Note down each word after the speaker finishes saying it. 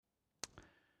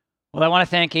Well, I want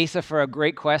to thank Asa for a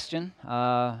great question,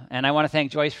 and I want to thank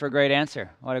Joyce for a great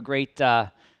answer. What a great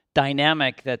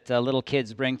dynamic that little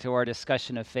kids bring to our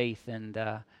discussion of faith, and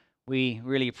we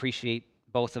really appreciate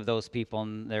both of those people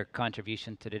and their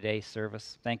contribution to today's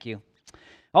service. Thank you.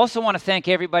 I also want to thank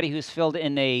everybody who's filled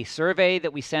in a survey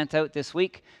that we sent out this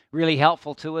week. Really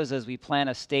helpful to us as we plan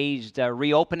a staged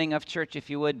reopening of church, if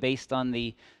you would, based on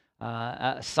the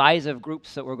size of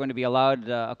groups that we're going to be allowed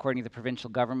according to the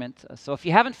provincial government. So if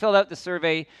you haven't filled out the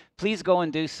survey, please go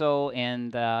and do so.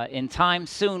 And in time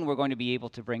soon, we're going to be able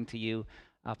to bring to you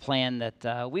a plan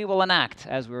that we will enact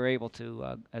as we're able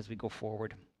to as we go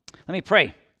forward. Let me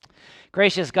pray.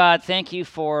 Gracious God, thank you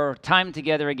for time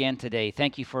together again today.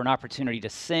 Thank you for an opportunity to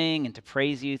sing and to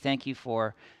praise you. Thank you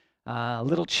for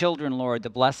little children, Lord, the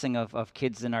blessing of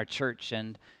kids in our church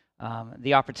and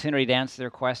the opportunity to answer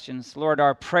their questions. Lord,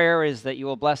 our prayer is that you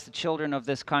will bless the children of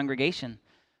this congregation,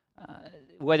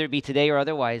 whether it be today or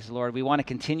otherwise, Lord. We want to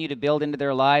continue to build into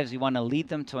their lives. We want to lead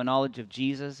them to a knowledge of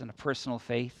Jesus and a personal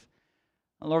faith.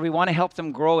 Lord, we want to help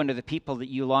them grow into the people that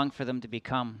you long for them to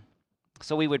become.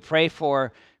 So we would pray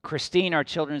for Christine, our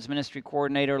children's ministry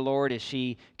coordinator, Lord, as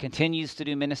she continues to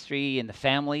do ministry in the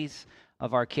families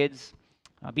of our kids.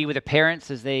 Be with the parents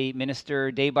as they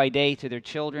minister day by day to their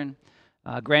children.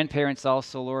 Grandparents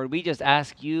also, Lord. We just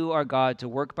ask you, our God, to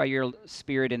work by your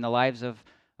Spirit in the lives of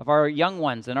our young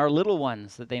ones and our little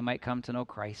ones, that they might come to know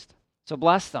Christ. So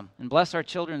bless them and bless our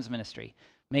children's ministry.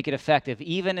 Make it effective,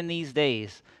 even in these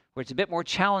days where it's a bit more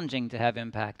challenging to have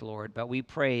impact, Lord. But we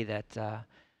pray that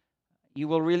you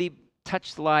will really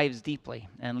touch lives deeply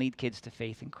and lead kids to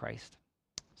faith in Christ.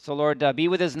 So, Lord, be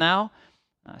with us now.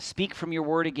 Speak from your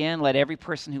word again. Let every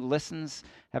person who listens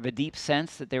have a deep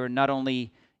sense that they are not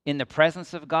only in the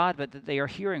presence of God, but that they are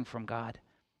hearing from God.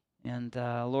 And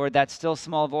Lord, that still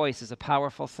small voice is a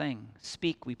powerful thing.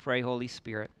 Speak, we pray, Holy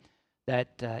Spirit,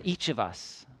 that each of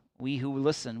us, we who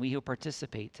listen, we who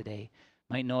participate today,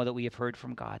 might know that we have heard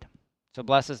from God. So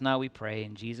bless us now, we pray.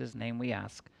 In Jesus' name we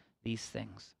ask these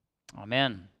things.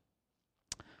 Amen.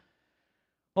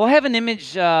 Well, I have an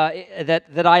image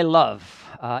that I love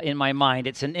in my mind.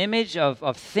 It's an image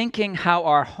of thinking how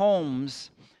our homes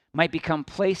might become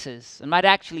places, and might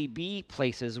actually be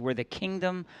places where the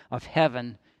kingdom of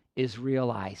heaven is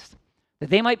realized. That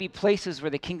they might be places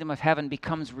where the kingdom of heaven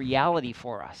becomes reality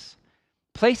for us.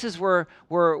 Places where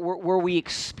we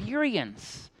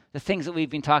experience the things that we've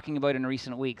been talking about in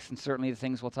recent weeks, and certainly the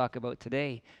things we'll talk about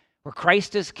today. Where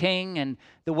Christ is king and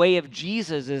the way of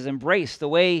Jesus is embraced, the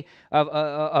way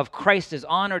of Christ is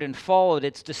honored and followed.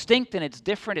 It's distinct and it's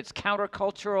different, it's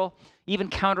countercultural, even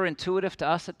counterintuitive to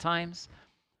us at times.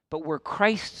 But where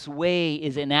Christ's way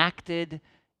is enacted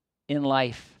in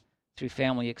life through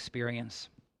family experience.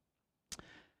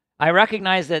 I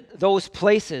recognize that those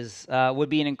places would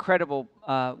be incredible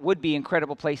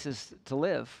places to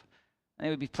live. They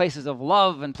would be places of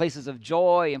love and places of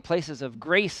joy and places of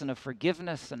grace and of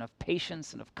forgiveness and of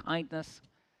patience and of kindness.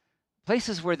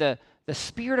 Places where the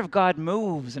Spirit of God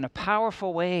moves in a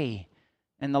powerful way,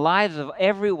 and the lives of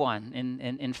everyone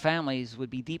in families would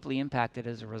be deeply impacted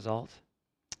as a result.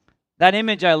 That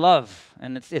image I love,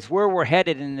 and it's where we're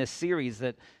headed in this series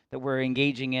that we're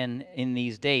engaging in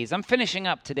these days. I'm finishing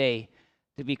up today,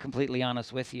 to be completely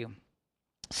honest with you.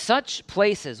 Such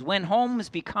places, when homes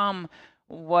become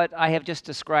what I have just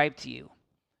described to you,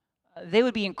 they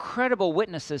would be incredible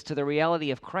witnesses to the reality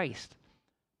of Christ.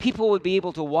 People would be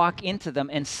able to walk into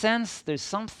them and sense there's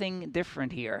something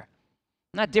different here.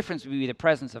 Not difference would be the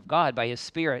presence of God by His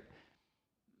Spirit,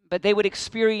 but they would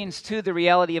experience too the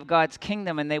reality of God's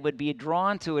kingdom, and they would be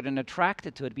drawn to it and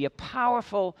attracted to it. It'd be a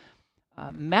powerful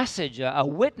message, a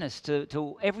witness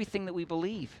to everything that we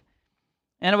believe.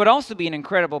 And it would also be an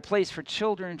incredible place for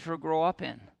children to grow up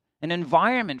in, an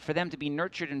environment for them to be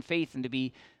nurtured in faith and to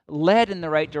be led in the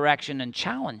right direction and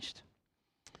challenged.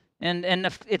 And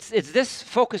it's this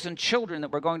focus on children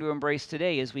that we're going to embrace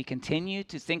today as we continue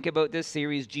to think about this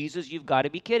series, Jesus, You've Got to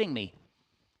Be Kidding Me.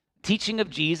 Teaching of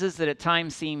Jesus that at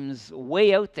times seems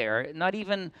way out there, not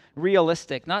even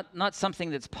realistic, not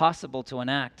something that's possible to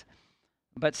enact,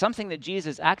 but something that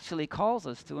Jesus actually calls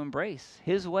us to embrace,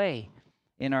 His way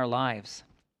in our lives.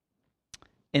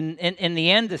 In the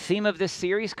end, the theme of this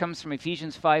series comes from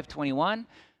Ephesians 5:21.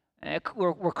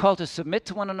 We're called to submit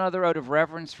to one another out of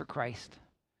reverence for Christ,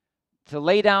 to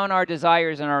lay down our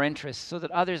desires and our interests so that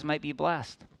others might be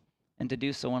blessed, and to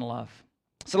do so in love.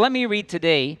 So let me read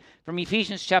today from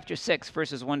Ephesians chapter 6,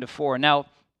 verses 1 to 4. Now,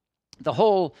 the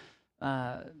whole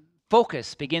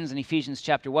focus begins in Ephesians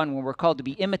chapter 1, when we're called to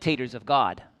be imitators of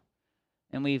God.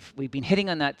 And we've been hitting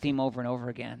on that theme over and over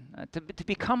again, to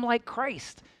become like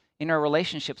Christ in our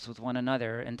relationships with one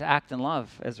another and to act in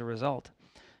love as a result.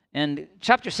 And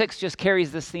chapter 6 just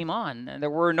carries this theme on. And there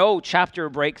were no chapter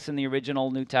breaks in the original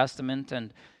New Testament,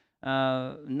 and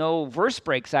no verse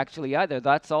breaks actually either.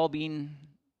 That's all been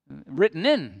written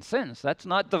in since. That's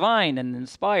not divine and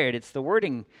inspired. It's the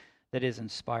wording that is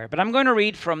inspired. But I'm going to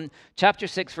read from chapter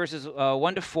 6, verses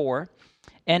 1 to 4,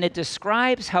 and it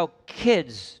describes how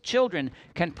children,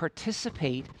 can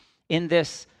participate in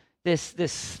this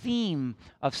theme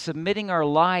of submitting our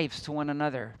lives to one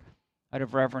another out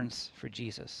of reverence for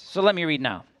Jesus. So let me read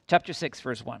now. Chapter 6,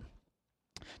 verse 1.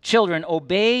 Children,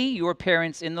 obey your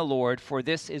parents in the Lord, for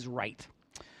this is right.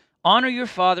 Honor your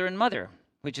father and mother,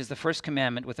 which is the first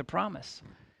commandment with a promise,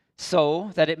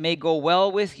 so that it may go well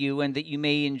with you and that you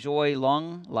may enjoy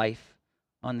long life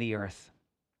on the earth.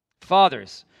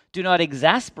 Fathers, do not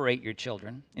exasperate your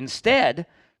children. Instead,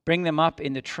 bring them up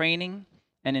in the training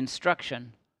and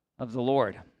instruction of the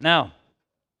Lord. Now,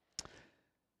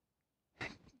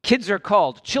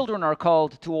 children are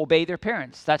called to obey their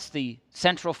parents. That's the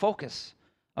central focus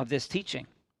of this teaching.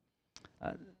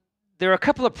 There are a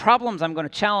couple of problems I'm going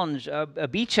to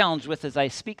be challenged with as I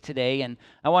speak today, and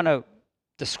I want to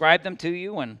describe them to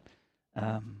you and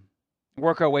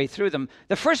work our way through them.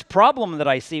 The first problem that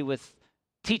I see with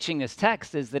teaching this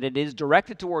text is that it is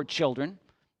directed toward children.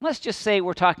 Let's just say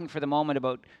we're talking for the moment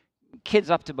about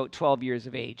kids up to about 12 years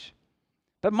of age.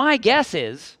 But my guess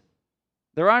is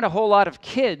there aren't a whole lot of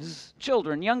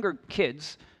children, younger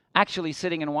kids, actually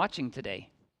sitting and watching today.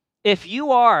 If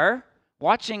you are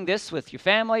watching this with your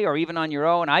family or even on your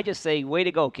own, I just say, way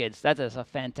to go, kids. That is a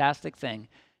fantastic thing.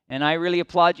 And I really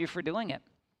applaud you for doing it.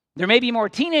 There may be more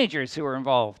teenagers who are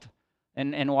involved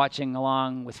and watching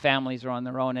along with families or on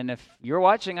their own. And if you're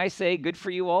watching, I say, good for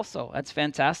you also. That's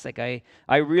fantastic.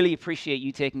 I really appreciate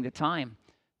you taking the time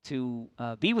to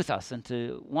be with us and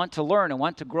to want to learn and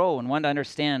want to grow and want to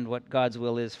understand what God's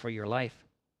will is for your life.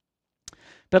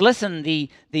 But listen, the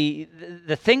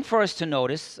thing for us to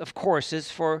notice, of course,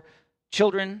 is for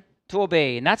children to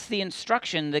obey, and that's the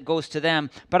instruction that goes to them.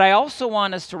 But I also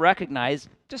want us to recognize,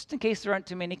 just in case there aren't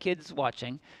too many kids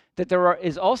watching, that there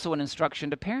is also an instruction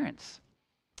to parents.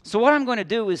 So what I'm going to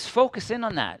do is focus in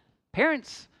on that.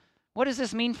 Parents, what does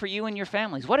this mean for you and your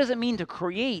families? What does it mean to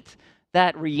create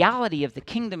that reality of the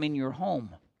kingdom in your home?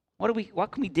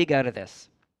 What can we dig out of this?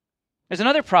 There's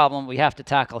another problem we have to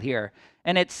tackle here,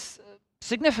 and it's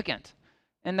significant.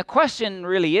 And the question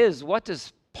really is, what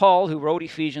does Paul, who wrote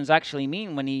Ephesians, actually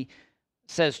mean when he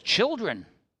says, children,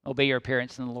 obey your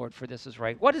parents in the Lord, for this is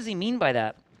right? What does he mean by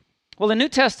that? Well, in New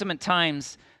Testament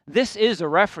times, this is a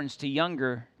reference to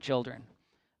younger children,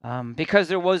 because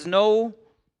there was no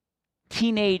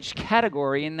teenage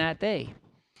category in that day.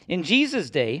 In Jesus'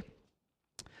 day,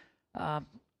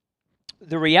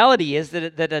 the reality is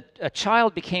that a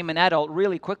child became an adult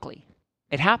really quickly.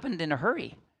 It happened in a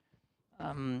hurry.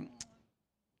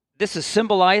 This is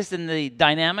symbolized in the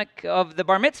dynamic of the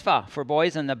bar mitzvah for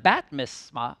boys and the bat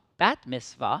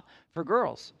mitzvah for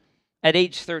girls at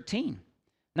age 13.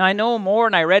 Now, I know more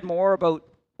and I read more about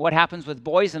what happens with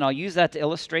boys, and I'll use that to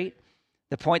illustrate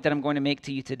the point that I'm going to make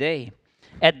to you today.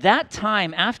 At that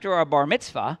time, after our bar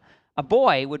mitzvah, a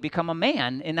boy would become a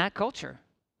man in that culture.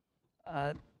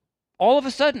 All of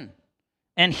a sudden.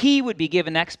 And he would be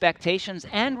given expectations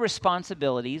and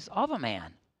responsibilities of a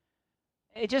man.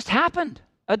 It just happened.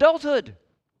 Adulthood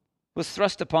was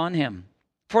thrust upon him.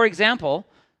 For example,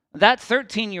 that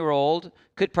 13-year-old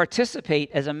could participate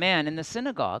as a man in the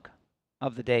synagogue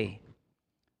of the day.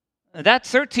 That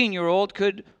 13-year-old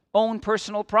could own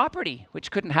personal property, which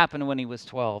couldn't happen when he was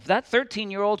 12. That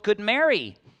 13-year-old could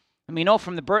marry. And we know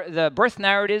from the birth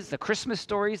narratives, the Christmas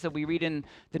stories that we read in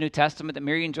the New Testament, that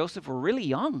Mary and Joseph were really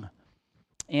young.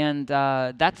 And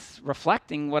that's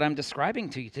reflecting what I'm describing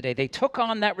to you today. They took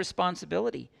on that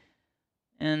responsibility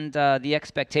and the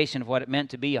expectation of what it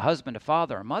meant to be a husband, a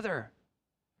father, a mother,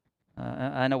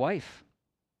 and a wife.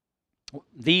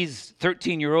 These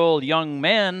 13-year-old young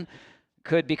men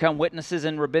could become witnesses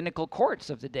in rabbinical courts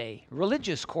of the day,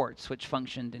 religious courts which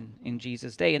functioned in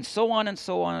Jesus' day, and so on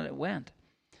it went.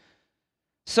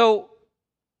 So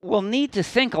we'll need to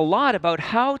think a lot about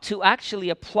how to actually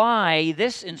apply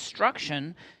this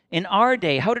instruction in our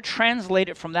day, how to translate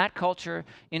it from that culture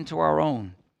into our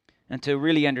own, and to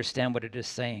really understand what it is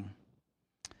saying.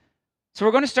 So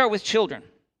we're going to start with children,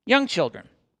 young children.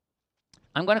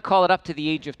 I'm going to call it up to the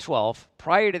age of 12,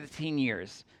 prior to the teen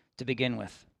years to begin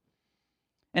with.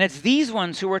 And it's these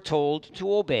ones who are told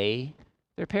to obey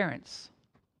their parents.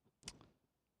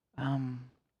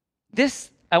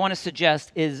 This, I want to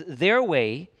suggest, is their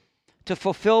way to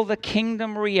fulfill the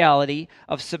kingdom reality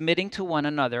of submitting to one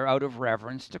another out of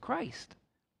reverence to Christ.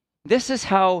 This is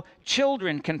how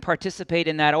children can participate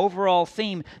in that overall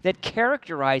theme that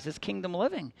characterizes kingdom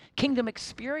living, kingdom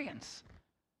experience,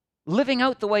 living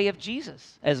out the way of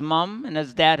Jesus, as mom and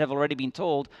as dad have already been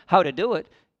told how to do it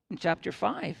in chapter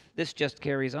 5. This just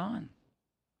carries on.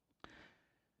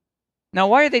 Now,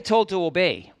 why are they told to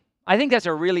obey? I think that's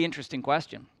a really interesting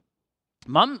question.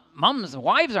 Moms and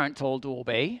wives aren't told to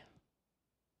obey.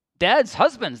 Dads,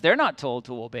 husbands, they're not told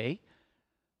to obey,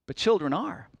 but children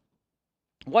are.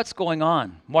 What's going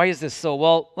on? Why is this so?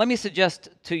 Well, let me suggest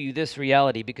to you this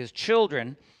reality, because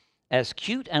children, as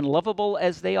cute and lovable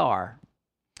as they are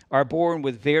born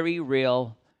with very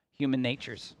real human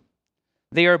natures.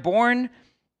 They are born,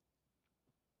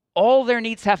 all their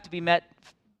needs have to be met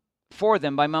for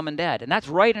them by mom and dad, and that's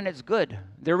right and it's good.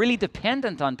 They're really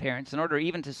dependent on parents in order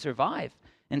even to survive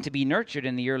and to be nurtured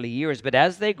in the early years. But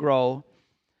as they grow,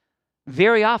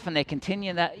 very often they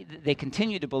continue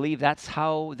to believe that's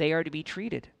how they are to be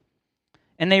treated.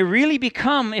 And they really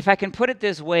become, if I can put it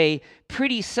this way,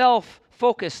 pretty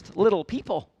self-focused little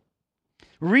people.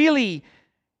 Really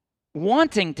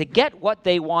wanting to get what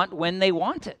they want when they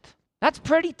want it. That's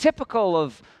pretty typical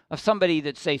of somebody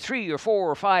that's, say, 3 or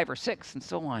 4 or 5 or 6 and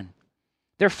so on.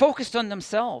 They're focused on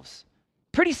themselves,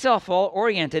 pretty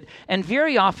self-oriented, and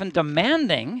very often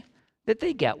demanding that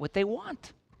they get what they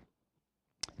want.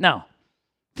 Now,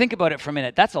 think about it for a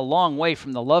minute. That's a long way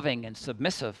from the loving and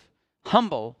submissive,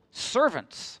 humble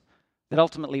servants that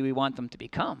ultimately we want them to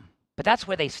become. But that's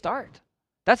where they start.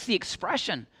 That's the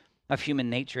expression of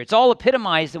human nature. It's all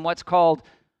epitomized in what's called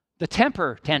the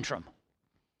temper tantrum.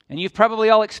 And you've probably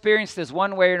all experienced this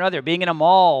one way or another, being in a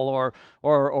mall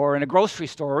or in a grocery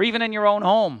store or even in your own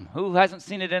home. Who hasn't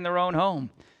seen it in their own home?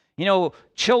 You know,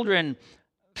 children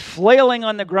flailing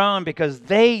on the ground because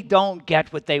they don't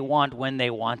get what they want when they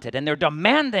want it. And they're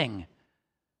demanding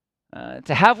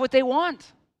to have what they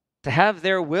want, to have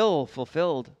their will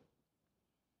fulfilled.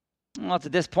 Well, it's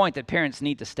at this point that parents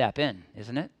need to step in,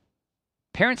 isn't it?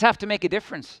 Parents have to make a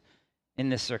difference in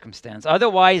this circumstance.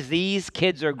 Otherwise, these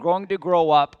kids are going to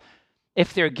grow up,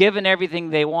 if they're given everything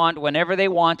they want whenever they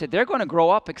want it, they're going to grow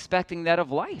up expecting that of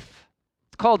life.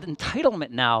 It's called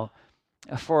entitlement now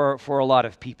for a lot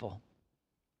of people.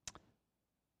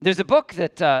 There's a book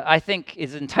that I think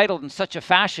is entitled in such a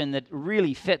fashion that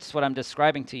really fits what I'm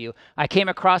describing to you. I came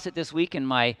across it this week in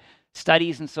my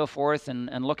studies and so forth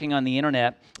and looking on the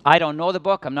internet. I don't know the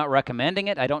book. I'm not recommending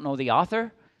it. I don't know the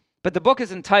author. But the book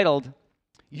is entitled,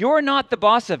 "You're Not the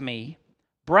Boss of Me,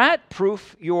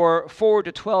 Brat-Proof Your 4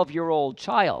 to 12-Year-Old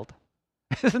Child."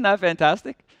 Isn't that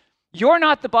fantastic? You're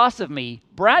not the boss of me,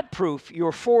 brat-proof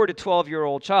your 4 to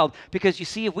 12-year-old child. Because you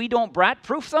see, if we don't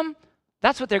brat-proof them,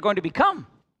 that's what they're going to become.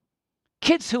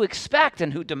 Kids who expect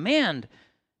and who demand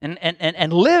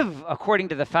and live according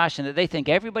to the fashion that they think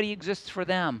everybody exists for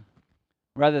them,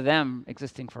 rather than them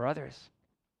existing for others.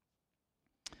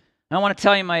 I want to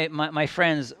tell you, my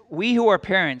friends, we who are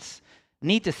parents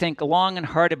need to think long and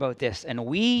hard about this, and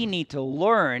we need to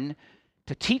learn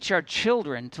to teach our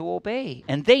children to obey,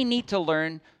 and they need to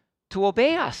learn to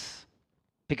obey us,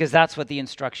 because that's what the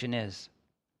instruction is.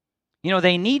 You know,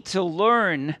 they need to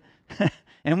learn,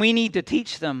 and we need to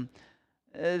teach them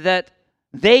that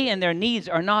they and their needs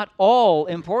are not all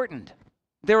important.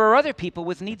 There are other people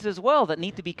with needs as well that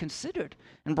need to be considered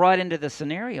and brought into the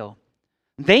scenario.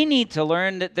 They need to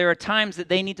learn that there are times that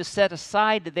they need to set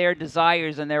aside their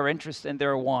desires and their interests and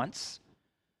their wants.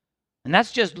 And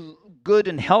that's just good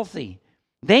and healthy.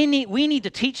 We need to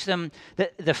teach them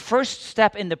that the first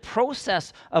step in the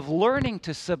process of learning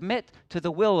to submit to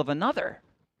the will of another.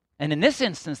 And in this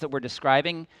instance that we're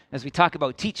describing, as we talk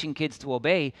about teaching kids to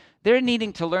obey, they're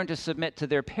needing to learn to submit to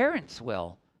their parents'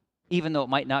 will, even though it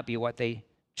might not be what they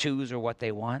choose or what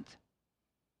they want.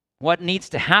 What needs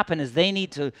to happen is they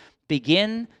need to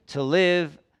begin to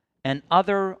live an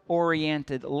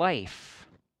other-oriented life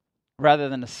rather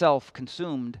than a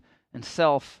self-consumed and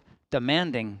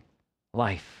self-demanding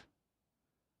life.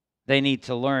 They need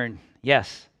to learn,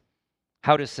 yes,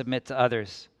 how to submit to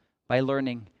others by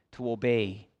learning to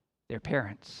obey their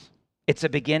parents. It's a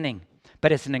beginning,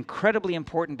 but it's an incredibly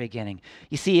important beginning.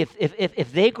 You see,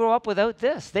 if they grow up without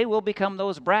this, they will become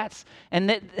those brats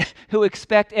who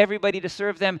expect everybody to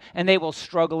serve them, and they will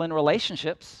struggle in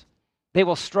relationships. They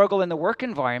will struggle in the work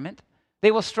environment.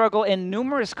 They will struggle in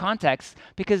numerous contexts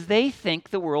because they think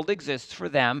the world exists for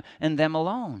them and them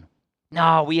alone.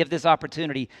 No, we have this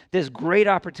opportunity, this great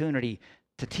opportunity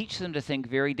to teach them to think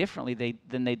very differently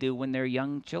than they do when they're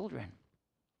young children.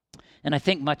 And I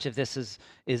think much of this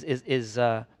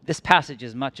this passage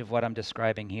is much of what I'm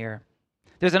describing here.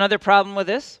 There's another problem with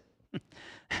this.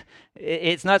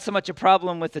 It's not so much a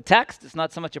problem with the text, it's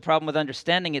not so much a problem with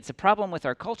understanding, it's a problem with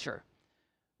our culture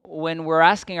when we're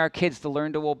asking our kids to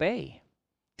learn to obey.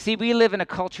 See, we live in a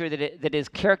culture that is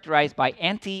characterized by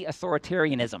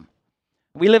anti-authoritarianism.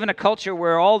 We live in a culture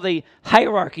where all the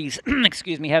hierarchies,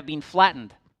 have been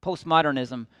flattened.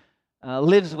 Postmodernism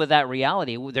lives with that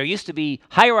reality. There used to be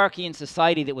hierarchy in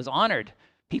society that was honored.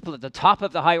 People at the top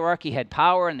of the hierarchy had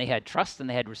power and they had trust and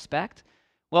they had respect.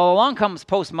 Well, along comes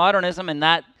postmodernism and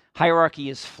that hierarchy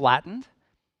is flattened.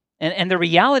 And the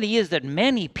reality is that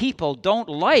many people don't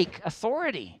like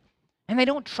authority and they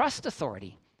don't trust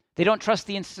authority. They don't trust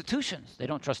the institutions. They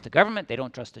don't trust the government. They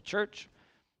don't trust the church.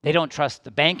 They don't trust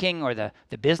the banking or the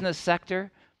business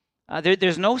sector.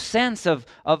 There's no sense of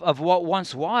what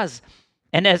once was.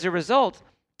 And as a result,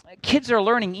 kids are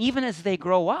learning, even as they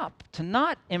grow up, to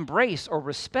not embrace or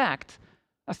respect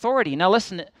authority. Now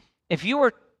listen, if we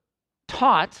are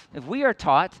taught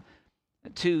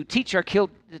to teach our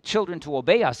children to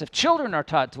obey us, if children are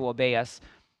taught to obey us,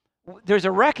 there's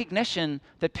a recognition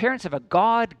that parents have a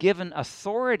God-given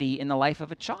authority in the life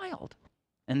of a child.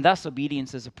 And thus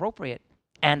obedience is appropriate.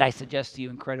 And I suggest to you,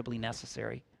 incredibly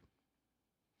necessary.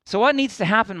 So what needs to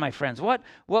happen, my friends? What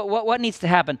needs to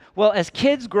happen? Well, as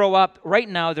kids grow up, right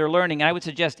now they're learning, and I would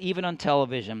suggest even on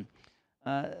television,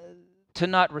 to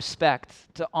not respect,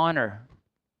 to honor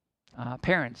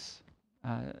parents,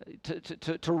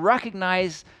 to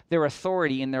recognize their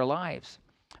authority in their lives.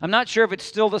 I'm not sure if it's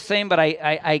still the same, but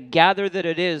I gather that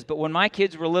it is. But when my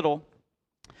kids were little,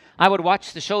 I would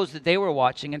watch the shows that they were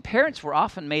watching, and parents were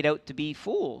often made out to be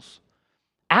fools.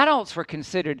 Adults were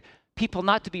considered people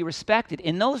not to be respected.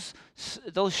 In those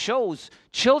shows,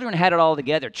 children had it all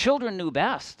together. Children knew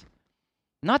best.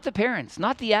 Not the parents,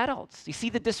 not the adults. You see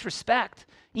the disrespect,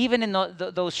 even in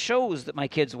those shows that my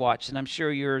kids watch, and I'm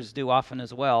sure yours do often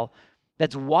as well,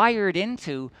 that's wired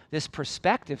into this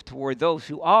perspective toward those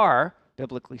who are,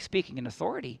 biblically speaking, in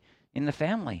authority in the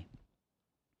family.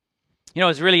 You know,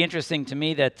 it's really interesting to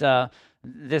me that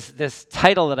this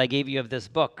title that I gave you of this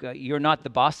book, You're Not the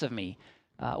Boss of Me,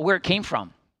 where it came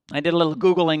from. I did a little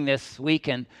Googling this week,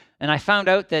 and I found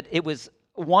out that it was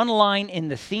one line in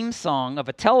the theme song of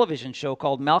a television show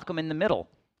called Malcolm in the Middle.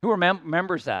 Who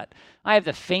remembers that? I have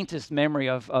the faintest memory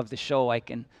of the show. I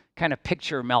can kind of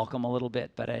picture Malcolm a little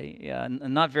bit, but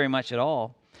not very much at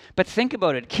all. But think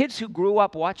about it. Kids who grew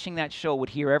up watching that show would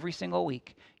hear every single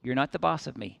week, "You're not the boss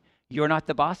of me. You're not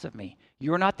the boss of me.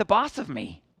 You're not the boss of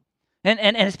me." And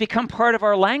it's become part of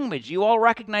our language. You all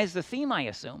recognize the theme, I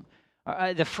assume.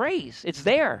 The phrase, it's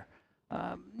there.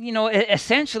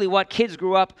 Essentially what kids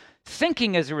grew up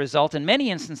thinking as a result, in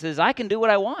many instances, I can do what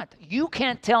I want. You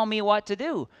can't tell me what to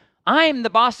do. I'm the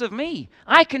boss of me.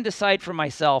 I can decide for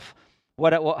myself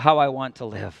how I want to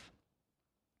live.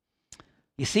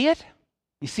 You see it?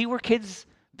 You see where kids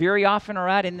very often are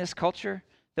at in this culture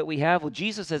that we have? Well,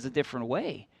 Jesus has a different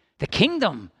way. The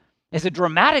kingdom is a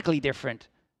dramatically different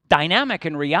dynamic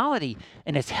and reality,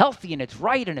 and it's healthy and it's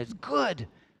right and it's good,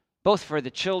 both for the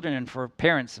children and for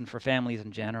parents and for families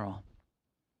in general.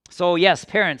 So yes,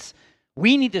 parents,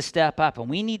 we need to step up and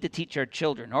we need to teach our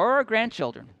children or our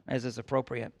grandchildren, as is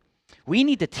appropriate. We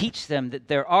need to teach them that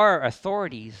there are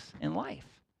authorities in life,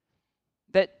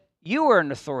 that you are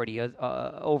an authority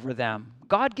over them.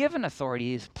 God-given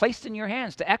authority is placed in your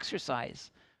hands to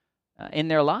exercise in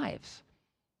their lives.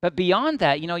 But beyond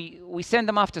that, we send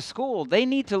them off to school. They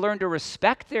need to learn to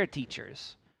respect their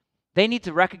teachers. They need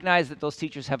to recognize that those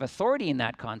teachers have authority in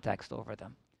that context over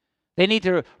them. They need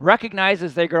to recognize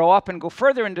as they grow up and go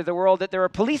further into the world that there are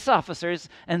police officers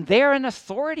and they're an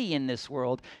authority in this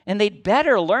world. And they'd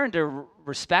better learn to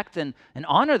respect and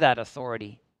honor that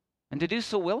authority and to do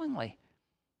so willingly.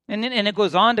 And it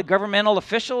goes on to governmental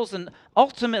officials, and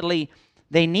ultimately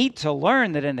they need to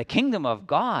learn that in the kingdom of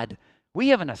God, we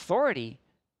have an authority,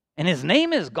 and his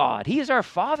name is God. He is our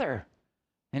Father,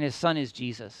 and his Son is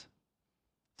Jesus.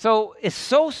 So it's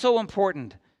so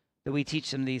important that we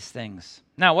teach them these things.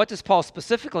 Now, what does Paul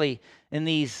specifically in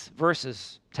these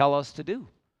verses tell us to do?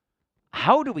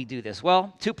 How do we do this?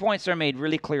 Well, 2 points are made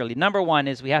really clearly. Number one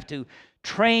is we have to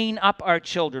train up our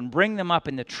children, bring them up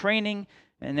in the training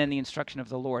and then the instruction of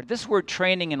the Lord. This word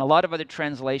training in a lot of other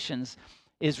translations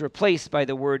is replaced by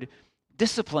the word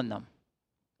discipline them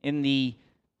in the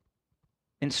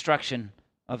instruction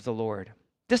of the Lord.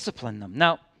 Discipline them.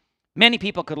 Now, many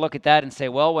people could look at that and say,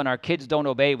 well, when our kids don't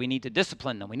obey, we need to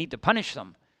discipline them. We need to punish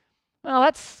them. Well,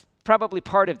 that's probably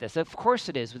part of this. Of course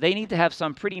it is. They need to have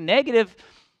some pretty negative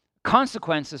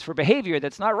consequences for behavior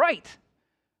that's not right.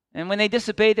 And when they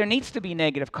disobey, there needs to be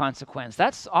negative consequence.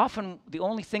 That's often the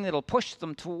only thing that'll push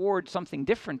them toward something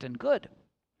different and good.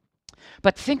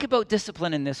 But think about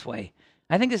discipline in this way.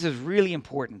 I think this is really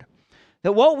important.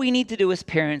 That what we need to do as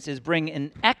parents is bring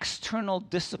an external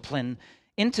discipline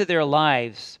into their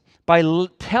lives by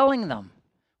telling them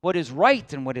what is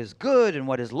right and what is good and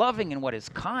what is loving and what is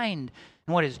kind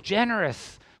and what is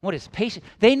generous, what is patient.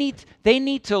 They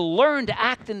need to learn to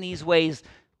act in these ways,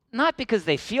 not because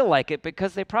they feel like it,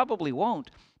 because they probably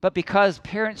won't, but because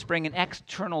parents bring an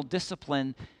external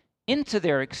discipline into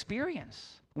their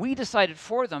experience. We decided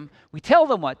for them, we tell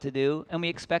them what to do, and we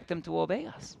expect them to obey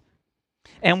us.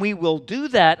 And we will do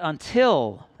that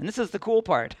until, and this is the cool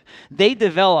part, they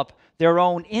develop their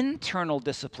own internal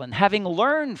discipline, having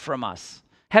learned from us,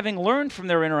 having learned from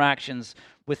their interactions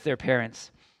with their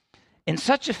parents, in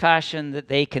such a fashion that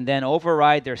they can then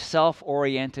override their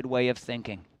self-oriented way of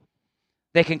thinking.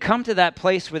 They can come to that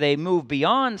place where they move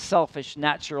beyond selfish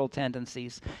natural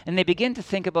tendencies and they begin to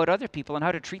think about other people and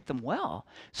how to treat them well,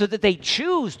 so that they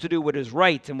choose to do what is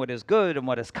right and what is good and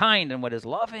what is kind and what is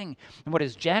loving and what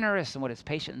is generous and what is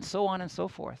patient and so on and so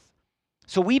forth.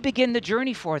 So we begin the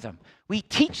journey for them. We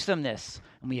teach them this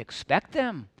and we expect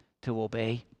them to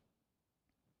obey.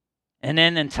 And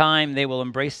then in time they will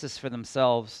embrace this for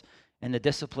themselves and the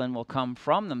discipline will come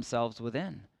from themselves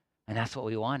within. And that's what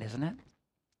we want, isn't it?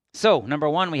 So, number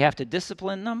one, we have to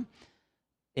discipline them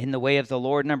in the way of the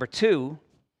Lord. Number two,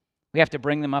 we have to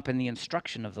bring them up in the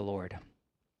instruction of the Lord.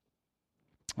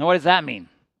 Now, what does that mean?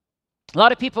 A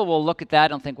lot of people will look at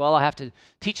that and think, well, I have to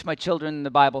teach my children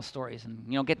the Bible stories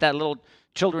and, get that little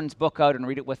children's book out and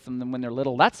read it with them when they're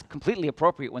little. That's completely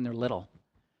appropriate when they're little.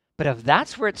 But if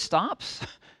that's where it stops,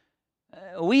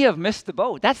 we have missed the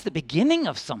boat. That's the beginning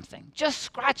of something, just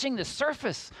scratching the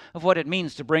surface of what it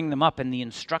means to bring them up in the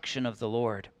instruction of the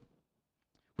Lord,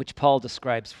 which Paul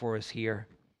describes for us here.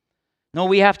 No,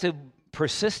 we have to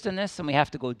persist in this and we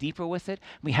have to go deeper with it.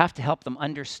 We have to help them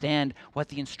understand what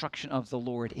the instruction of the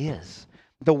Lord is.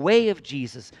 The way of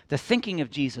Jesus, the thinking of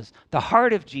Jesus, the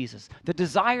heart of Jesus, the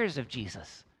desires of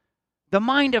Jesus, the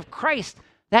mind of Christ,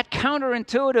 that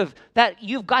counterintuitive, that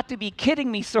you've got to be kidding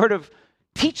me sort of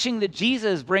teaching that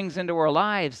Jesus brings into our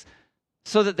lives,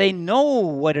 so that they know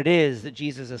what it is that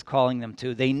Jesus is calling them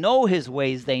to. They know his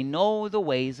ways. They know the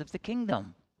ways of the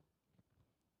kingdom.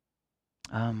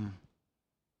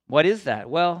 What is that?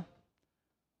 Well,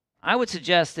 I would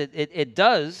suggest that it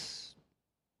does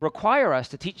require us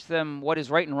to teach them what is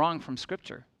right and wrong from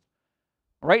Scripture.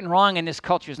 Right and wrong in this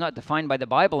culture is not defined by the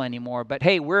Bible anymore, but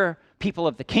hey, we're people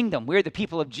of the kingdom. We're the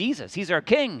people of Jesus. He's our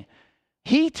king.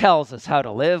 He tells us how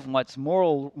to live and what's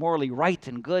morally right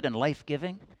and good and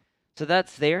life-giving. So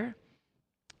that's there.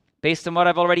 Based on what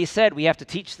I've already said, we have to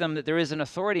teach them that there is an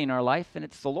authority in our life, and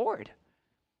it's the Lord.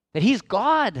 That he's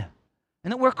God,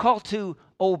 and that we're called to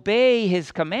obey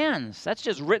his commands. That's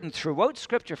just written throughout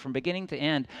Scripture from beginning to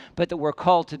end, but that we're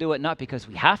called to do it not because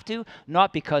we have to,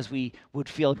 not because we would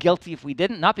feel guilty if we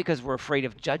didn't, not because we're afraid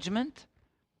of judgment.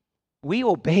 We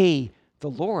obey the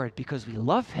Lord because we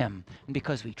love him and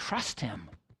because we trust him.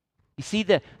 You see,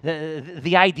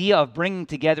 the idea of bringing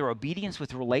together obedience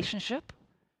with relationship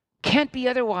can't be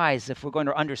otherwise if we're going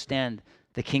to understand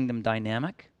the kingdom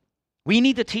dynamic. We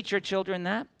need to teach our children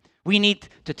that. We need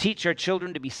to teach our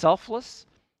children to be selfless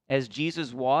as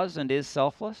Jesus was and is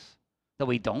selfless, that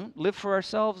we don't live for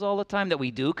ourselves all the time, that we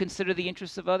do consider the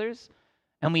interests of others,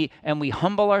 and we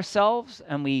humble ourselves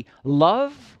and we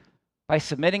love by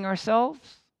submitting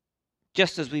ourselves,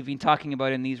 just as we've been talking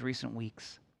about in these recent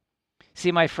weeks.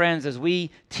 See, my friends, as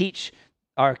we teach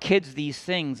our kids these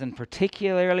things, and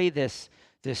particularly this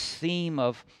theme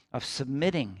of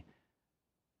submitting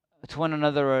to one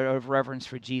another of reverence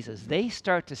for Jesus, they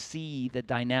start to see the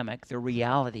dynamic, the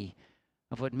reality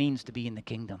of what it means to be in the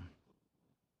kingdom.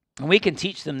 And we can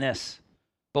teach them this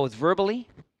both verbally,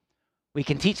 we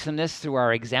can teach them this through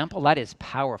our example. That is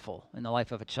powerful in the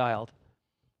life of a child.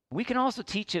 We can also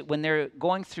teach it when they're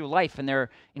going through life and they're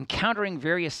encountering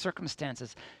various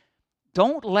circumstances.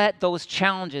 Don't let those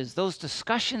challenges, those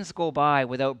discussions go by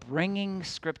without bringing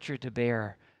Scripture to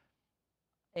bear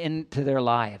into their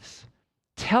lives.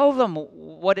 Tell them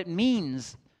what it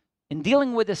means in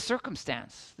dealing with this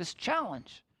circumstance, this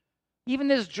challenge, even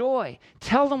this joy.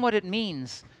 Tell them what it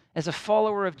means as a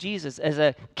follower of Jesus, as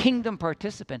a kingdom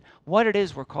participant, what it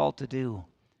is we're called to do.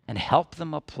 And help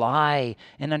them apply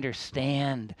and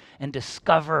understand and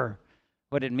discover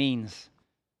what it means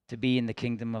to be in the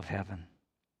kingdom of heaven.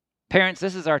 Parents,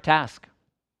 this is our task.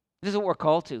 This is what we're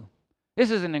called to.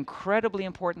 This is an incredibly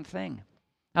important thing.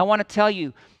 I want to tell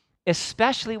you,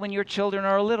 especially when your children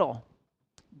are little,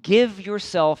 give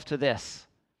yourself to this.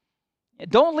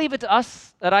 Don't leave it to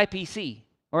us at IPC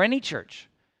or any church.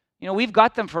 We've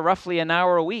got them for roughly an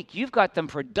hour a week. You've got them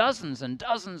for dozens and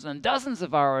dozens and dozens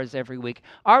of hours every week.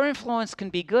 Our influence can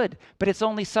be good, but it's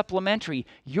only supplementary.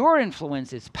 Your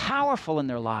influence is powerful in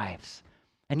their lives.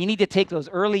 And you need to take those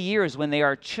early years when they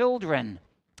are children,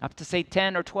 up to say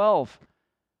 10 or 12,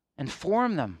 and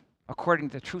form them according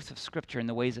to the truth of Scripture and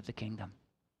the ways of the kingdom.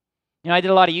 I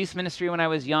did a lot of youth ministry when I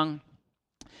was young,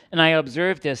 and I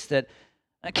observed this, that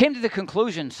I came to the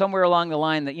conclusion somewhere along the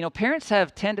line that, parents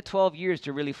have 10 to 12 years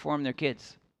to really form their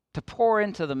kids, to pour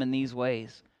into them in these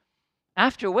ways.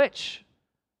 After which,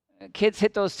 kids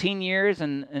hit those teen years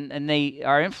and they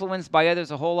are influenced by others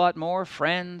a whole lot more,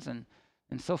 friends and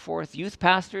so forth, youth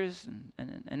pastors,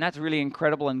 and that's really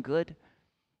incredible and good.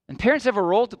 And parents have a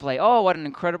role to play. Oh, what an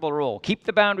incredible role. Keep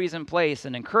the boundaries in place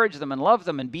and encourage them and love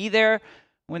them and be there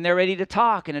when they're ready to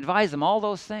talk and advise them, all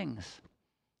those things.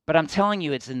 But I'm telling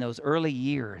you, it's in those early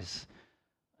years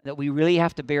that we really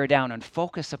have to bear down and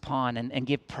focus upon and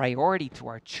give priority to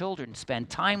our children, spend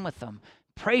time with them,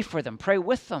 pray for them, pray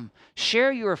with them,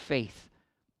 share your faith,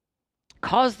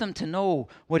 cause them to know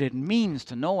what it means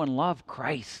to know and love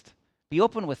Christ. Be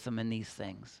open with them in these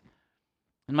things.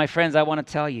 And my friends, I want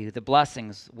to tell you, the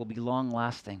blessings will be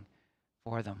long-lasting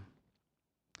for them.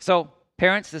 So,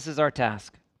 parents, this is our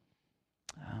task.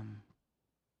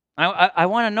 I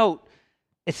want to note,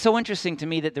 it's so interesting to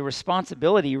me that the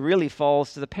responsibility really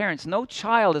falls to the parents. No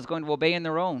child is going to obey in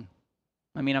their own.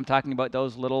 I'm talking about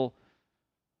those little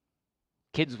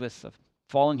kids with a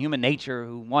fallen human nature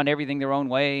who want everything their own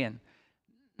way. And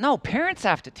no, parents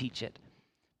have to teach it.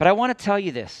 But I want to tell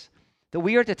you this, that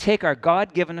we are to take our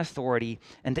God-given authority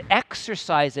and to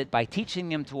exercise it by teaching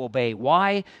them to obey.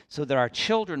 Why? So that our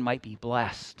children might be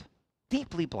blessed,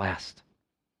 deeply blessed.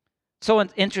 So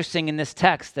interesting in this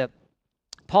text that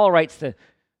Paul writes the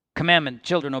commandment,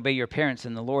 children, obey your parents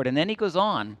in the Lord. And then he goes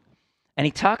on and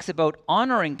he talks about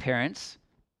honoring parents,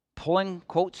 pulling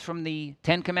quotes from the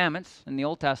 10 Commandments in the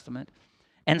Old Testament,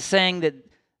 and saying that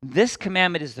this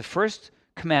commandment is the first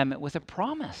commandment with a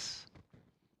promise.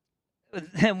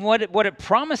 And what it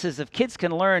promises, if kids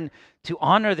can learn to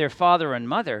honor their father and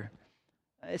mother,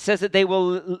 it says that they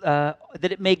will, that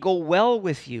it may go well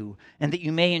with you and that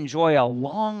you may enjoy a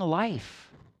long life.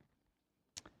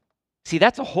 See,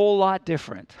 that's a whole lot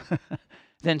different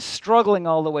than struggling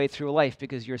all the way through life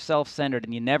because you're self-centered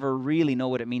and you never really know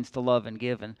what it means to love and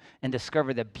give and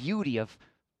discover the beauty of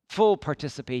full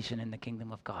participation in the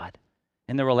kingdom of God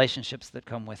and the relationships that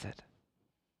come with it.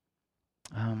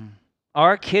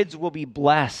 Our kids will be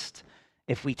blessed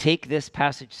if we take this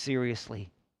passage seriously,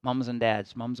 moms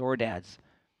or dads,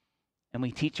 and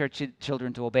we teach our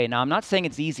children to obey. Now, I'm not saying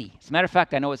it's easy. As a matter of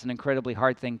fact, I know it's an incredibly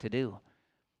hard thing to do.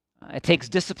 It takes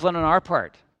discipline on our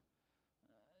part.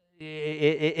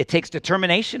 It takes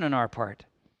determination on our part.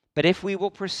 But if we will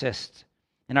persist,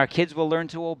 and our kids will learn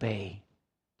to obey,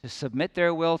 to submit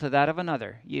their will to that of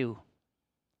another,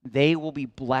 they will be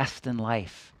blessed in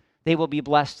life. They will be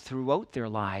blessed throughout their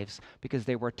lives because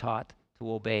they were taught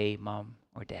to obey mom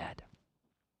or dad.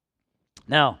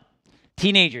 Now,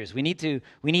 teenagers, we need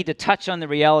to touch on the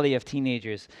reality of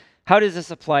teenagers. How does this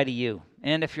apply to you?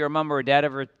 And if you're a mom or a dad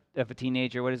of a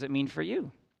teenager, what does it mean for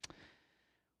you?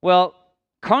 Well,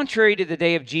 contrary to the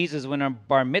day of Jesus when a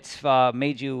bar mitzvah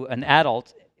made you an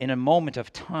adult in a moment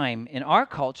of time, in our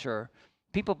culture,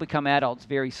 people become adults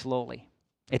very slowly.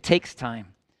 It takes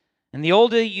time. And the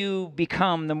older you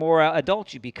become, the more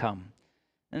adult you become.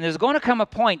 And there's going to come a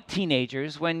point,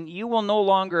 teenagers, when you will no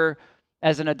longer,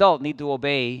 as an adult, need to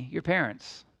obey your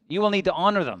parents. You will need to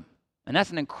honor them. And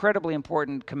that's an incredibly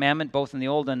important commandment, both in the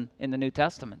Old and in the New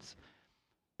Testaments.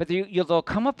 But there'll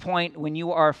come a point when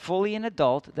you are fully an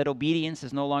adult that obedience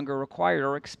is no longer required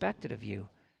or expected of you.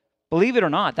 Believe it or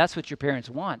not, that's what your parents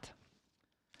want.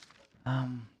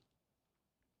 But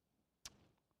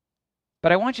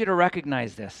I want you to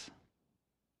recognize this,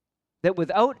 that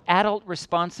without adult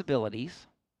responsibilities,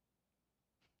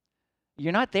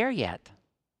 you're not there yet.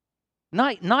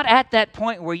 Not at that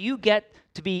point where you get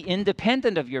to be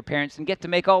independent of your parents and get to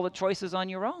make all the choices on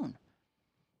your own.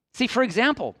 See, for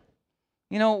example,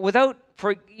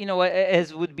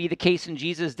 as would be the case in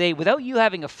Jesus' day, without you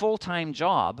having a full-time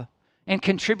job and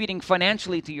contributing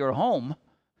financially to your home,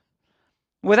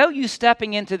 without you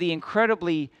stepping into the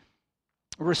incredibly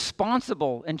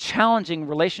responsible and challenging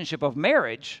relationship of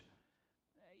marriage,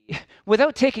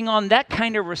 without taking on that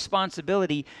kind of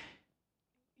responsibility,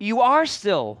 you are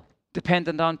still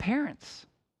dependent on parents.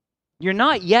 You're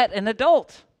not yet an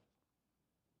adult.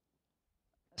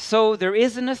 So there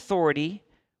is an authority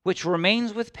which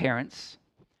remains with parents,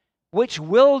 which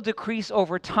will decrease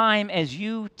over time as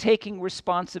you taking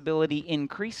responsibility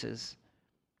increases.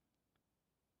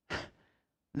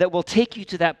 that will take you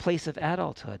to that place of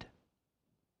adulthood.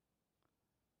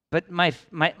 But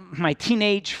my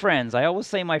teenage friends, I always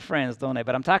say my friends, don't I?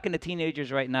 But I'm talking to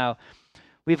teenagers right now.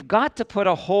 We've got to put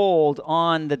a hold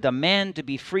on the demand to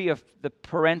be free of the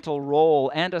parental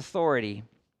role and authority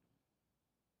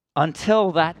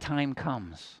until that time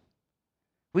comes.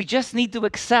 We just need to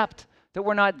accept that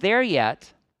we're not there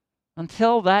yet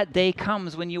until that day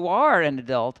comes when you are an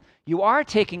adult. You are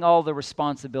taking all the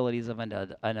responsibilities of an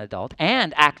adult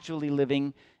and actually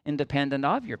living independent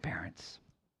of your parents.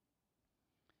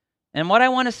 And what I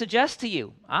want to suggest to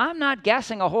you, I'm not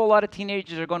guessing a whole lot of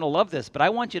teenagers are going to love this, but I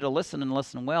want you to listen and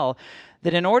listen well,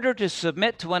 that in order to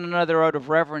submit to one another out of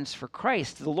reverence for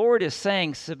Christ, the Lord is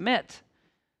saying, submit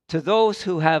to those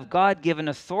who have God-given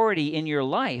authority in your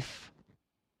life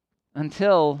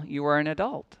until you are an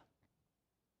adult.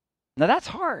 Now that's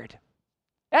hard.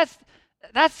 That's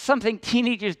something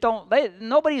teenagers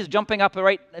nobody is jumping up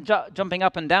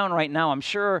and down right now, I'm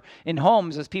sure, in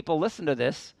homes as people listen to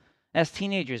this as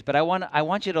teenagers. But I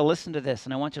want you to listen to this,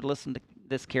 and I want you to listen to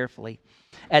this carefully.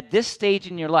 At this stage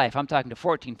in your life, I'm talking to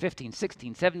 14, 15,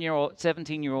 16,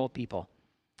 17-year-old people.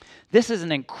 This is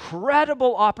an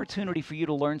incredible opportunity for you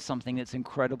to learn something that's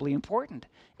incredibly important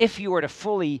if you are to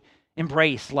fully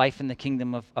embrace life in the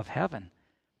kingdom of heaven.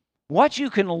 What you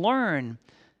can learn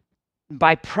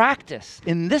by practice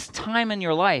in this time in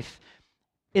your life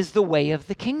is the way of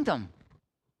the kingdom.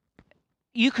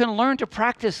 You can learn to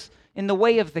practice in the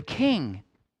way of the king.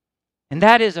 And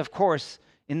that is, of course,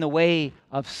 in the way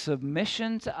of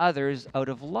submission to others out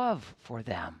of love for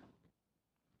them.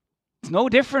 It's no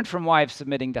different from wives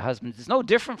submitting to husbands. It's no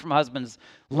different from husbands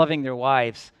loving their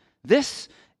wives. This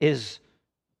is,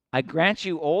 I grant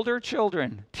you, older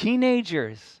children,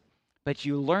 teenagers, but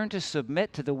you learn to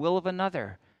submit to the will of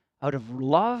another out of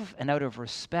love and out of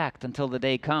respect until the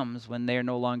day comes when they are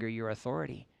no longer your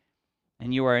authority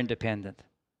and you are independent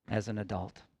as an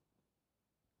adult.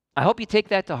 I hope you take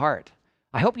that to heart.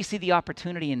 I hope you see the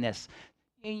opportunity in this.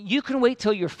 You can wait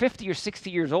till you're 50 or 60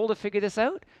 years old to figure this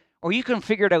out, or you can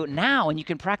figure it out now and you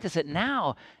can practice it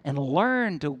now and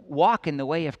learn to walk in the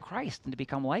way of Christ and to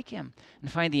become like him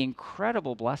and find the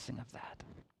incredible blessing of that.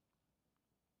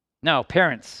 Now,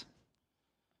 parents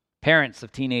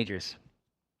of teenagers,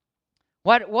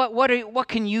 what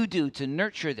can you do to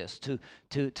nurture this,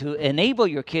 to enable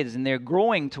your kids in their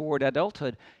growing toward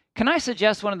adulthood? Can I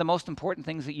suggest one of the most important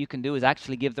things that you can do is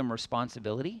actually give them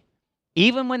responsibility,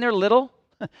 even when they're little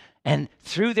and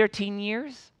through their teen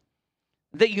years?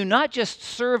 That you not just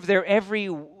serve their every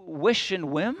wish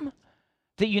and whim,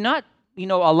 that you not,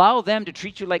 allow them to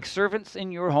treat you like servants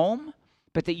in your home,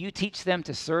 but that you teach them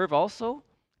to serve also,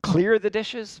 clear the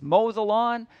dishes, mow the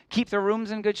lawn, keep their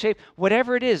rooms in good shape,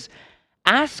 whatever it is.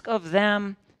 Ask of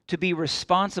them to be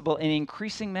responsible in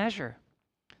increasing measure,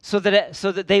 so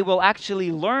that they will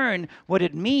actually learn what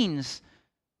it means,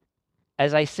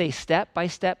 as I say, step by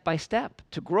step by step,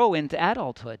 to grow into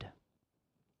adulthood.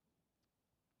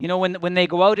 When they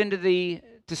go out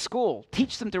to school,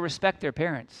 teach them to respect their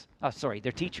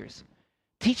their teachers.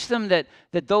 Teach them that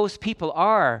those people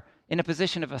are in a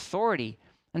position of authority,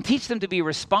 and teach them to be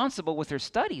responsible with their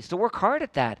studies, to work hard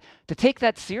at that, to take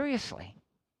that seriously.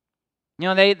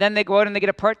 They go out and they get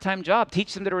a part-time job.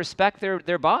 Teach them to respect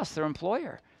their boss, their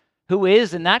employer, who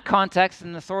is, in that context,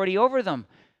 an authority over them.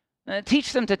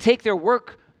 Teach them to take their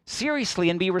work seriously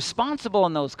and be responsible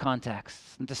in those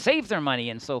contexts, and to save their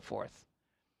money and so forth.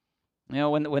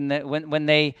 When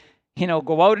they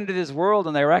go out into this world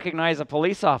and they recognize a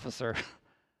police officer,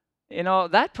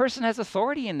 that person has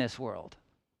authority in this world,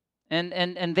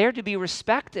 and they're to be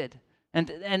respected.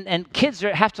 And kids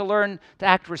have to learn to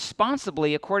act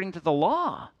responsibly according to the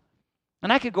law.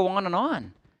 And I could go on and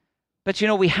on. But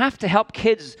we have to help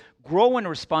kids grow in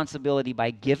responsibility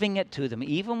by giving it to them,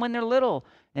 even when they're little,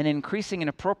 and increasing in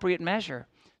appropriate measure,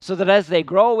 so that as they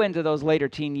grow into those later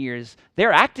teen years,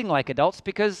 they're acting like adults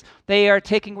because they are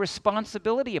taking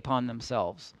responsibility upon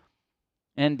themselves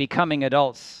and becoming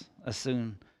adults as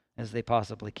soon as they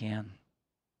possibly can.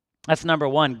 That's number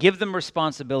one. Give them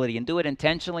responsibility, and do it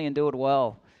intentionally and do it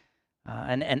well.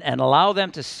 And allow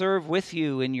them to serve with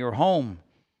you in your home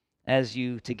as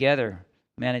you together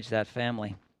manage that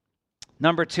family.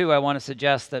 Number two, I want to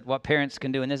suggest that what parents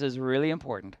can do, and this is really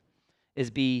important, is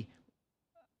be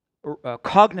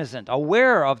cognizant,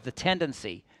 aware of the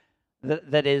tendency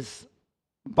that is,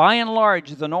 by and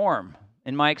large, the norm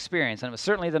in my experience, and it was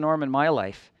certainly the norm in my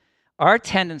life. Our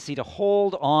tendency to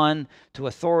hold on to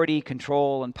authority,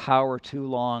 control, and power too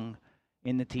long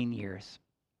in the teen years.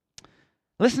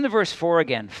 Listen to verse 4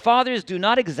 again. Fathers, do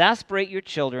not exasperate your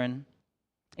children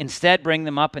Instead, bring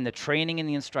them up in the training and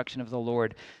the instruction of the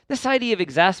Lord. This idea of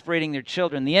exasperating their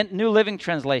children, the New Living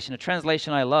Translation, a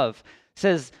translation I love,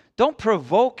 says, don't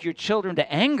provoke your children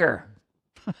to anger.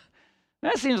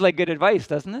 That seems like good advice,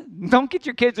 doesn't it? Don't get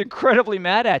your kids incredibly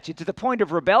mad at you to the point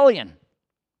of rebellion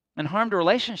and harm to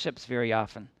relationships very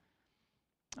often.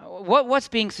 What's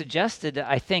being suggested,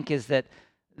 I think, is that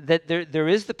there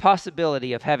is the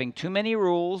possibility of having too many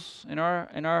rules in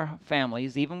our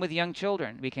families, even with young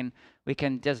children. We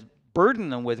can just burden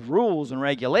them with rules and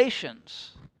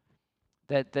regulations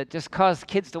that just cause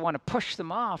kids to want to push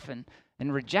them off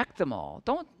and reject them all.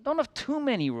 Don't have too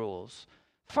many rules.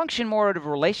 Function more out of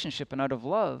relationship and out of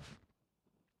love.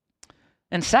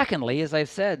 And secondly, as I've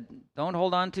said, don't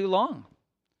hold on too long.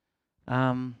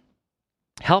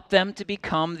 Help them to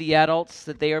become the adults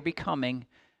that they are becoming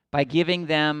by giving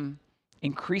them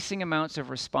increasing amounts of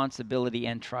responsibility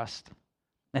and trust.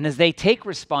 And as they take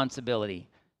responsibility,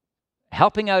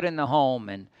 helping out in the home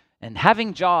and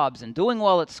having jobs and doing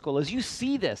well at school, as you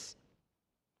see this,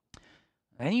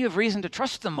 then you have reason to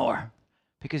trust them more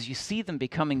because you see them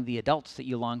becoming the adults that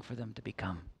you long for them to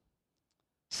become.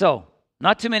 So,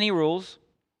 not too many rules,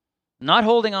 not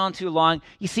holding on too long.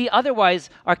 You see, otherwise,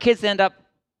 our kids end up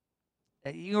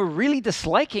you're really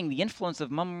disliking the influence of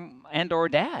mom and or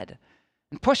dad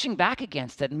and pushing back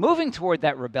against it and moving toward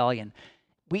that rebellion.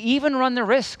 We even run the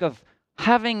risk of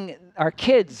having our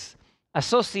kids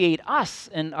associate us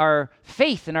and our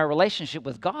faith and our relationship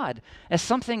with God as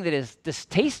something that is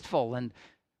distasteful and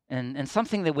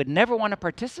something they would never want to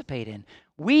participate in.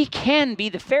 We can be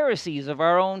the Pharisees of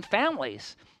our own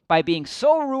families by being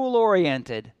so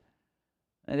rule-oriented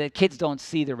that kids don't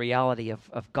see the reality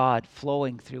of God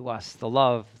flowing through us, the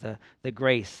love, the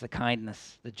grace, the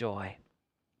kindness, the joy.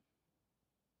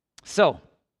 So,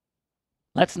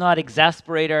 let's not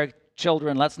exasperate our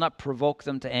children. Let's not provoke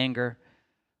them to anger.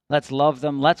 Let's love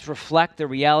them. Let's reflect the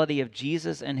reality of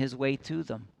Jesus and his way to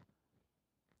them.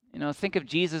 Think of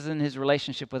Jesus and his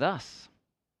relationship with us.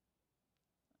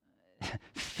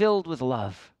 Filled with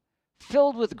love,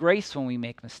 filled with grace when we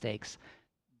make mistakes,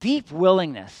 deep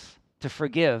willingness to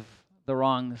forgive the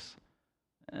wrongs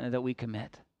that we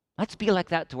commit. Let's be like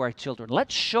that to our children.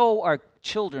 Let's show our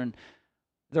children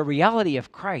the reality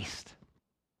of Christ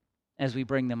as we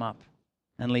bring them up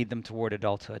and lead them toward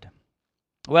adulthood.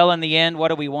 Well, in the end, what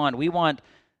do we want? We want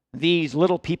these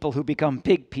little people who become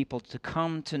big people to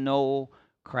come to know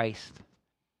Christ.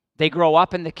 They grow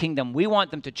up in the kingdom. We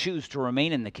want them to choose to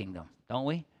remain in the kingdom, don't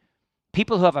we?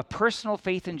 People who have a personal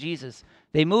faith in Jesus,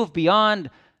 they move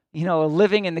beyond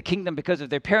living in the kingdom because of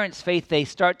their parents' faith. They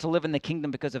start to live in the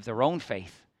kingdom because of their own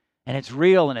faith. And it's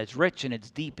real and it's rich and it's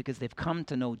deep because they've come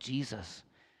to know Jesus.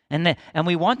 And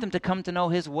we want them to come to know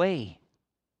his way,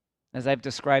 as I've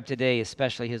described today,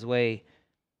 especially his way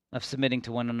of submitting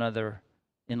to one another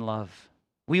in love.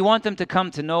 We want them to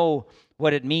come to know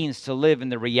what it means to live in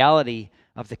the reality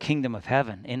of the kingdom of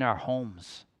heaven in our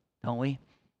homes, don't we?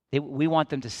 We want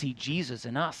them to see Jesus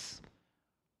in us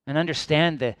and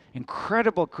understand the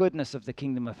incredible goodness of the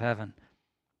kingdom of heaven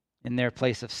in their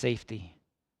place of safety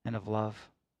and of love.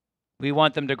 We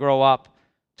want them to grow up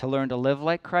to learn to live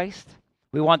like Christ.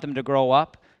 We want them to grow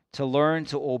up to learn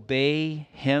to obey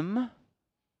him,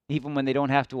 even when they don't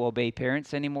have to obey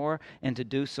parents anymore, and to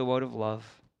do so out of love.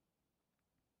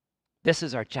 This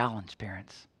is our challenge,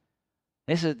 parents.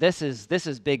 This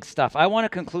is big stuff. I want to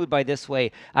conclude by this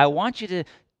way. I want you to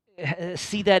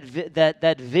see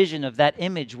that vision of that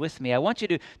image with me. I want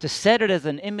you to set it as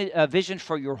a vision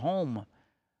for your home,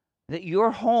 that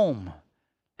your home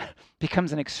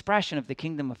becomes an expression of the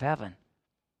kingdom of heaven,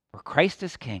 where Christ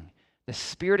is king, the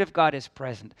Spirit of God is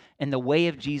present, and the way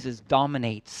of Jesus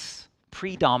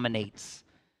predominates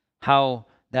how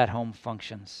that home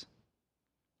functions.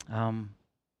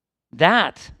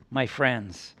 That, my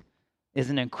friends, is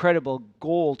an incredible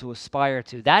goal to aspire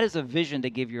to. That is a vision to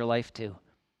give your life to.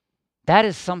 That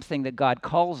is something that God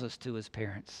calls us to as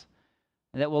parents,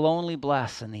 that will only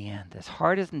bless in the end. As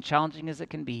hard and challenging as it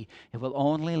can be, it will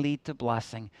only lead to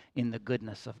blessing in the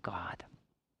goodness of God.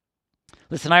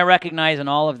 Listen, I recognize in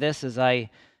all of this as I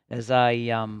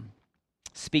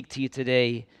speak to you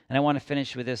today, and I want to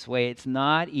finish with this way. It's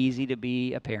not easy to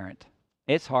be a parent.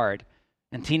 It's hard.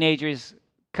 And teenagers,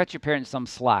 cut your parents some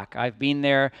slack. I've been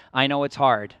there. I know it's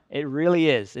hard. It really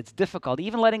is. It's difficult.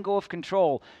 Even letting go of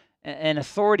control and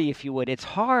authority, if you would. It's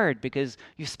hard because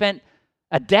you spent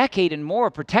a decade and more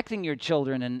protecting your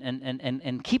children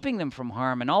and keeping them from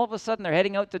harm. And all of a sudden they're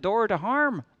heading out the door to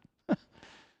harm.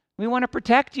 We want to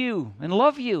protect you and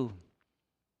love you.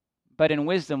 But in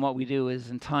wisdom, what we do is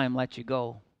in time let you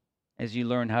go as you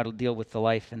learn how to deal with the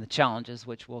life and the challenges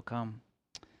which will come.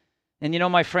 And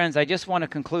my friends, I just want to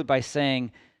conclude by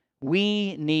saying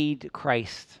we need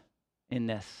Christ in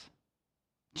this.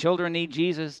 Children need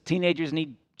Jesus, teenagers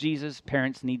need Jesus,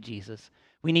 parents need Jesus.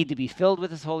 We need to be filled with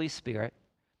His Holy Spirit.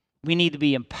 We need to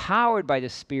be empowered by the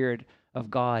Spirit of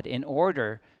God in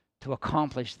order to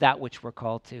accomplish that which we're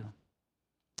called to.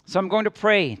 So I'm going to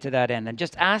pray to that end and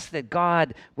just ask that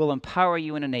God will empower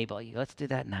you and enable you. Let's do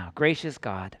that now. Gracious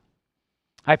God,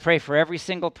 I pray for every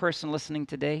single person listening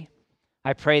today.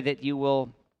 I pray that you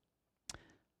will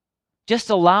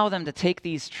just allow them to take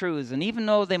these truths, and even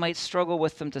though they might struggle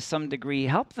with them to some degree,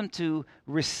 help them to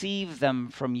receive them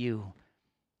from you.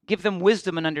 Give them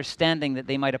wisdom and understanding that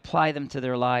they might apply them to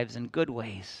their lives in good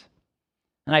ways.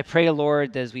 And I pray,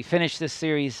 Lord, as we finish this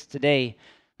series today,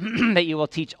 that you will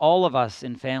teach all of us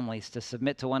in families to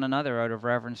submit to one another out of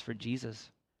reverence for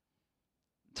Jesus,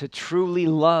 to truly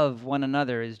love one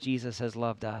another as Jesus has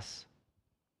loved us.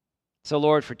 So,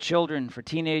 Lord, for children, for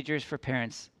teenagers, for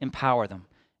parents, empower them,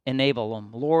 enable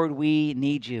them. Lord, we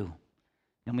need you,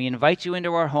 and we invite you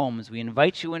into our homes. We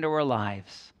invite you into our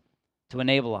lives to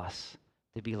enable us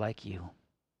to be like you.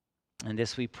 And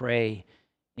this we pray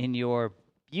in your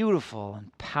beautiful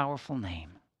and powerful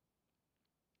name.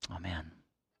 Amen.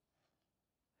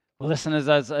 Well, listen, as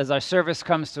our service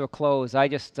comes to a close, I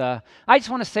just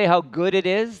want to say how good it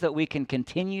is that we can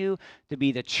continue to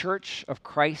be the church of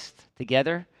Christ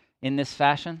together in this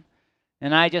fashion.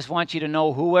 And I just want you to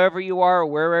know, whoever you are,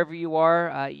 wherever you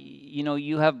are,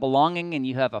 you have belonging and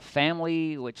you have a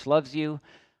family which loves you.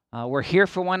 We're here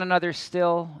for one another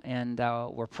still, and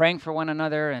we're praying for one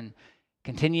another and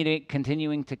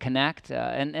continuing to connect.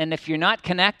 And if you're not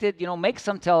connected, make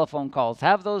some telephone calls,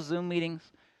 have those Zoom meetings.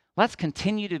 Let's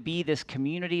continue to be this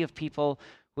community of people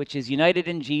which is united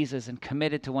in Jesus and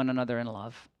committed to one another in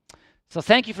love. So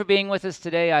thank you for being with us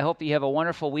today. I hope you have a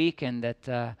wonderful week, and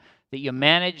that you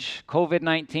manage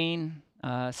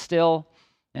COVID-19 still,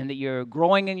 and that you're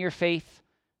growing in your faith,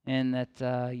 and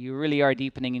that you really are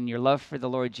deepening in your love for the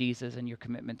Lord Jesus and your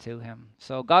commitment to Him.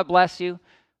 So God bless you.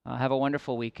 Have a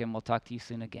wonderful week, and we'll talk to you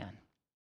soon again.